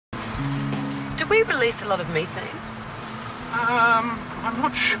Do we release a lot of methane? I'm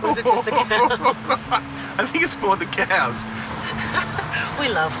not sure. Or is it just the cows? I think it's more the cows. We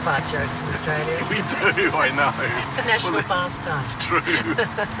love fart jokes in Australia. We do, I know. It's a national pastime. It's true.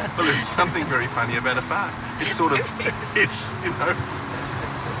 Well, there's something very funny about a fart. It's sort of, it's, you know,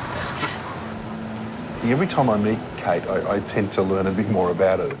 it's... Every time I meet Cate, I tend to learn a bit more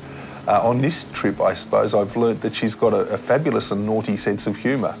about her. On this trip, I suppose, I've learnt that she's got a fabulous and naughty sense of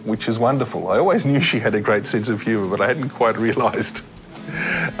humour, which is wonderful. I always knew she had a great sense of humour, but I hadn't quite realised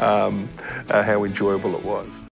how enjoyable it was.